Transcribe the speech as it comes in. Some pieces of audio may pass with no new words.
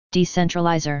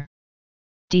Decentralizer,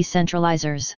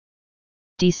 decentralizers,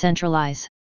 decentralize,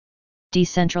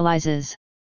 decentralizes,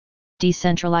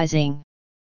 decentralizing,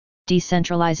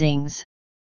 decentralizings,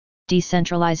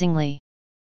 decentralizingly,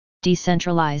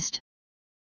 decentralized,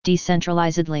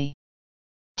 decentralizedly,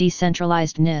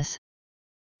 decentralizedness,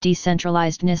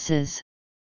 decentralizednesses,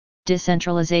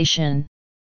 decentralization,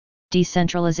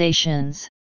 decentralizations,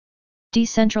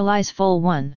 decentralize full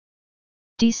one,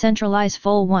 decentralize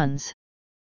full ones,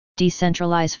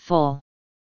 decentralize full,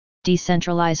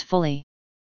 decentralize fully,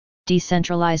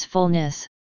 decentralize fullness,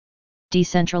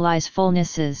 decentralize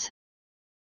fullnesses,